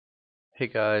Hey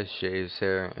guys, Jay's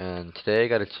here, and today I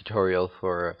got a tutorial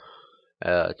for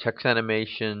text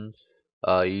animation.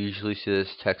 You usually see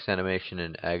this text animation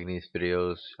in Agnes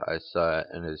videos. I saw it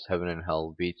in his Heaven and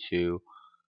Hell V2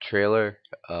 trailer.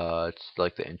 It's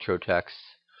like the intro text.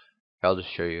 I'll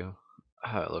just show you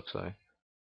how it looks like.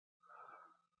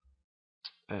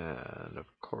 And of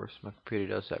course, my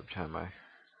computer does that every time I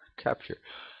capture.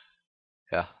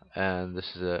 Yeah, and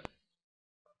this is it.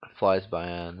 Flies by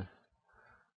in,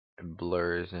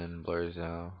 blurs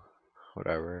out,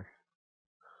 whatever.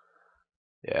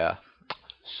 Yeah.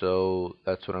 So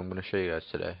that's what I'm going to show you guys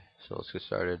today. So let's get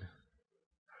started.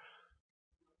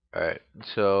 Alright,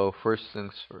 so first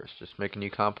things first, just make a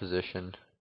new composition.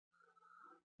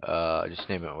 Just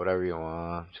name it whatever you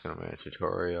want. I'm just going to make a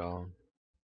tutorial.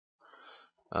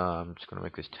 I'm just going to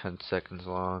make this 10 seconds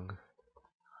long.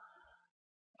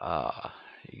 Uh,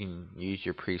 you can use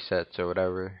your presets or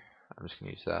whatever. I'm just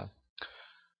going to use that.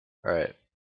 Alright,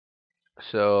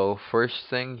 so first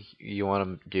thing you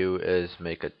want to do is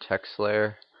make a text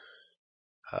layer.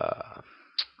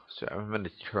 So I haven't been a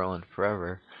tutorial in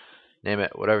forever. Name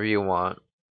it whatever you want.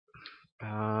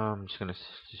 I'm just gonna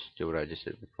just do what I just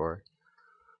did before.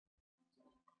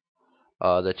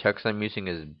 The text I'm using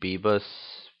is Bebas,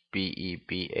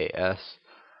 Bebas,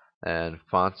 and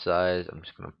font size. I'm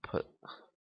just gonna put.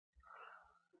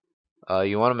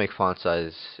 You want to make font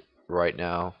size right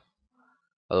now,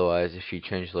 otherwise, if you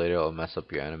change later, it'll mess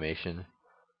up your animation.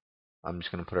 I'm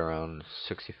just gonna put around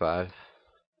 65,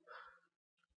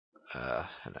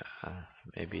 and,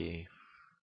 maybe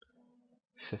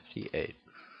 58.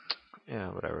 Yeah,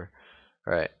 whatever.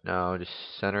 Alright, now just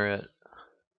center it.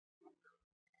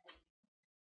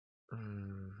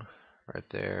 Right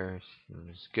there,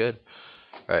 seems good.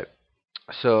 Alright,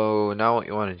 so now what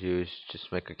you want to do is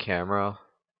just make a camera.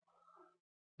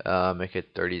 Make it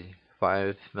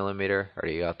 35 millimeter.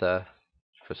 Already got that.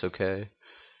 Press OK.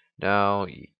 Now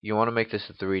you want to make this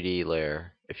a 3D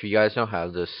layer. If you guys don't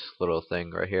have this little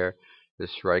thing right here,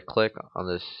 just right click on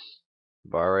this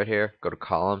bar right here, go to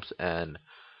columns and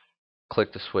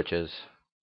click the switches.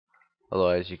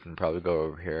 Otherwise you can probably go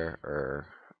over here or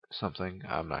something.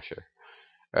 I'm not sure.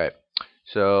 Alright,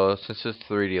 so since it's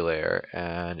a 3D layer,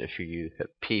 and if you hit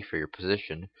P for your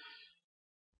position,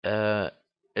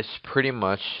 it's pretty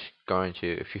much going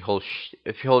to, if you hold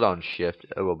down Shift,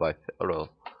 it'll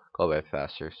go by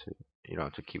faster, so you don't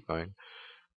have to keep going.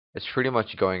 It's pretty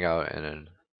much going out and in.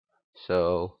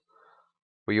 So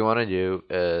what you want to do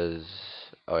is,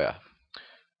 oh yeah,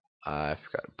 I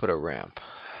forgot to put a ramp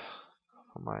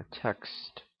on my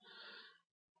text.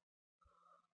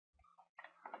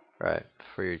 Right,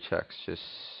 for your text, just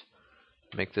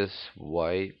make this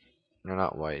white, no,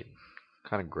 not white,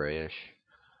 kind of grayish,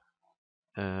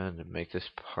 and make this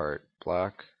part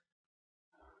black.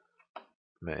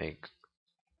 Make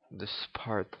this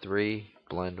part 3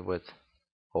 blend with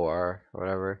or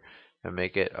whatever, and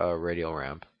make it a radial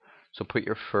ramp. So put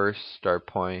your first start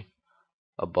point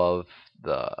above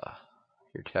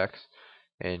your text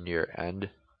and your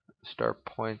end start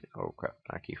point. Oh crap,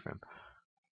 not keyframe.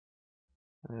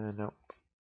 Nope.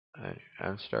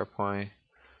 End start point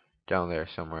down there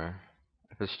somewhere.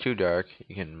 If it's too dark,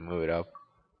 you can move it up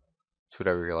to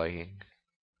whatever you're liking.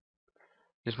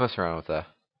 Just mess around with that.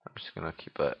 I'm just gonna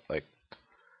keep it like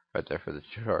right there for the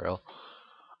tutorial.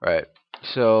 Alright,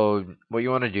 so what you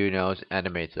want to do now is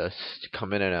animate this to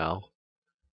come in and out.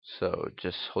 So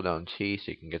just hold down T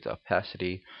so you can get the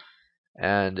opacity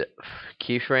and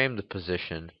keyframe the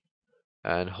position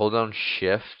and hold down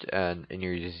Shift and in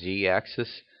your Z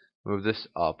axis move this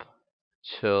up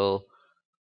till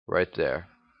right there,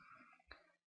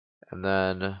 and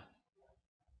then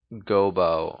go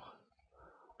about,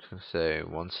 I'm just gonna say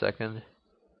 1 second,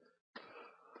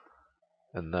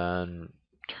 and then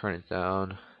turn it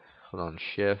down, hold on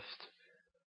Shift,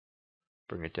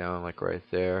 bring it down like right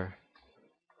there,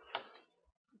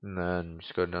 and then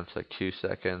just go down to like 2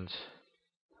 seconds,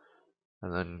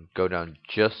 and then go down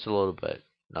just a little bit,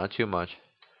 not too much,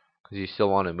 because you still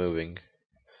want it moving,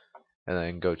 and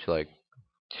then go to like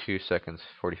 2 seconds,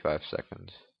 45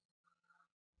 seconds,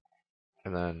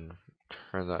 and then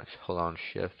turn that, hold on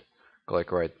Shift, go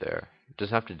like right there. It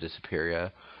doesn't have to disappear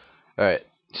yet. Alright,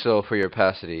 so for your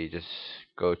opacity, just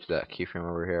go to that keyframe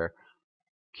over here,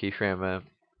 keyframe it,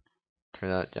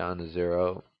 turn that down to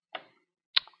 0.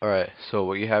 Alright, so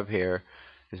what you have here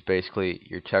is basically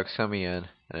your text coming in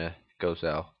and it goes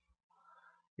out.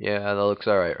 Yeah, that looks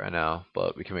alright right now,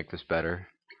 but we can make this better.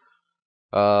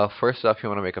 First off, you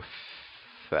want to make a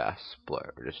fast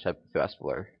blur. Just type fast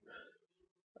blur.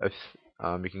 If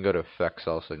you can go to effects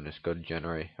also and just go to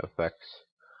generate effects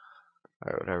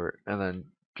or whatever, and then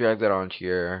drag that onto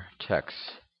your text.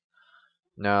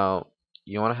 Now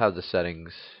you want to have the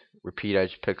settings repeat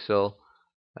edge pixel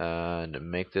and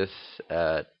make this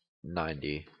at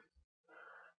 90.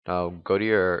 Now go to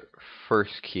your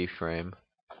first keyframe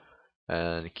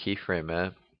and keyframe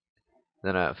it.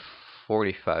 Then at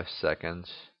 45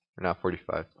 seconds, or not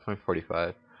 45,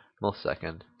 45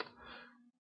 millisecond,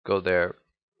 go there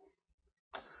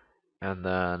and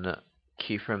then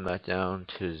keyframe that down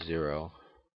to 0.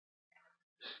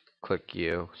 Click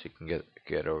U so you can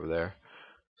get over there.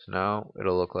 So now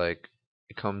it'll look like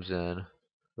it comes in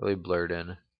really blurred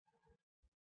in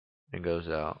and goes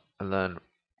out. And then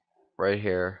right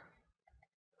here,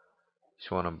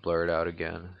 just want to blur it out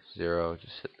again. 0,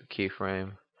 just hit the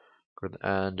keyframe, go to the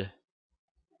end,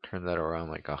 turn that around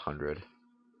like 100.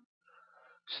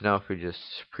 So now if we just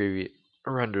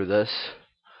render this,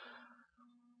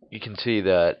 you can see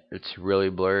that it's really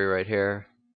blurry right here,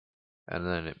 and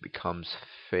then it becomes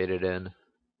faded in,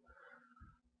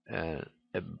 and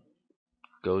it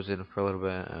goes in for a little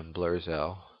bit and blurs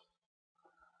out.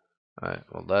 Alright,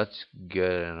 well that's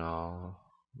good and all.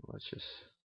 Let's just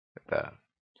get that.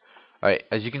 Alright,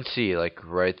 as you can see, like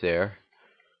right there,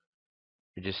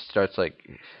 it just starts like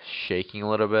shaking a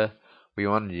little bit. What you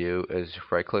want to do is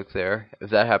right click there. If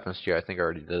that happens to you, I think I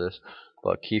already did this,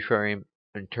 but keyframe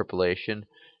interpolation,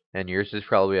 and yours is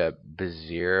probably a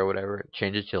Bezier or whatever.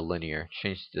 Change it to linear.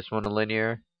 Change this one to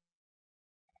linear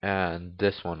and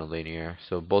this one to linear.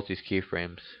 So both these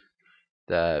keyframes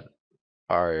that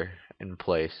are in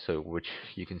place, so which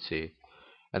you can see.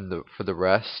 And for the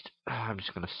rest, I'm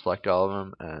just gonna select all of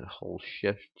them and hold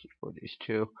shift for these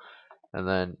two, and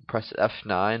then press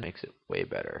F9. Makes it way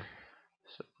better,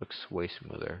 so it looks way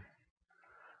smoother.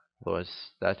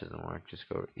 Otherwise that doesn't work. Just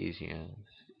go easy and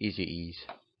easy ease.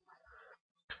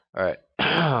 Alright.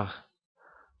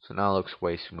 So now it looks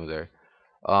way smoother.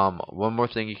 One more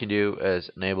thing you can do is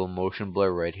enable motion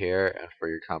blur right here, and for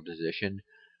your composition,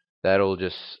 that'll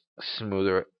just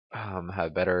smoother,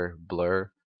 have better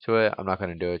blur to it. I'm not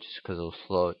gonna do it just because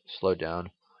it'll slow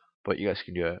down, but you guys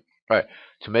can do it. Alright,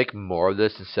 to make more of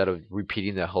this, instead of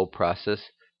repeating the whole process,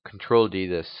 Control D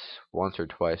this once or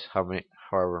twice,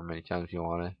 however many times you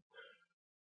want it.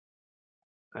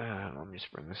 Let me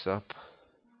just bring this up.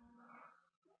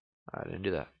 I didn't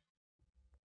do that.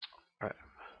 Alright.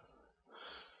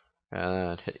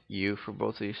 And hit U for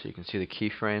both of these so you can see the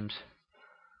keyframes.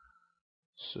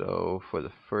 So for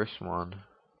the first one,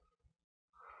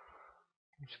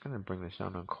 I'm just going to bring this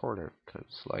down to a quarter because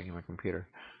it's lagging my computer.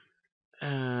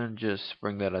 And just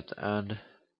bring that at the end.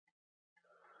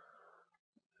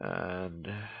 And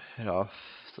hit off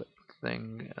the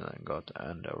thing and then go at the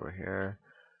end over here.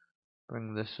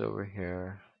 Bring this over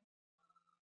here.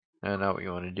 And now what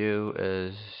you want to do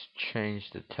is change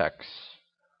the text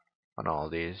on all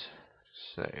these.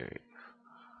 Say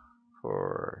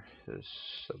for his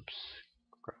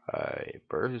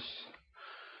subscribers.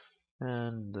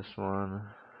 And this one,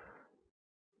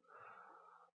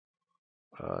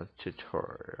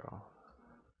 tutorial.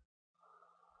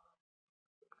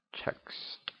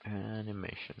 Text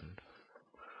animation.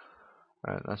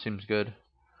 Alright, that seems good.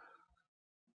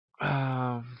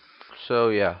 So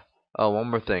yeah. One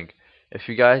more thing. If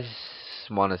you guys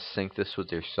want to sync this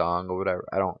with your song or whatever,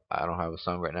 I don't have a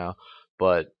song right now,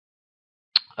 but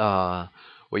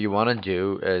what you want to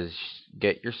do is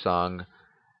get your song,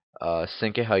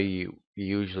 sync it how you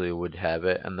usually would have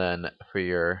it, and then for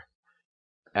your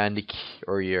end key,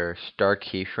 or your start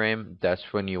keyframe, that's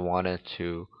when you want it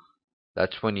to.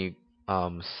 That's when you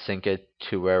sync it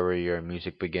to wherever your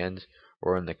music begins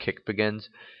or when the kick begins,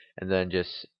 and then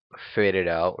just fade it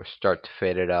out or start to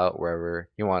fade it out wherever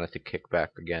you want it to kick back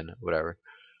again, whatever.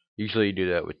 Usually you do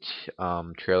that with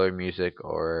trailer music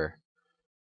or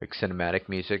like cinematic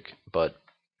music, but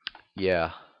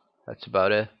yeah, that's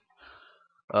about it.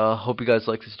 Hope you guys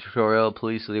like this tutorial.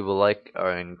 Please leave a like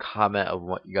and comment of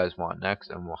what you guys want next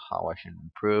and how I should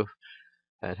improve.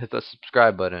 And hit the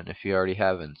subscribe button if you already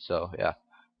haven't. So yeah,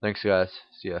 thanks guys.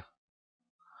 See ya.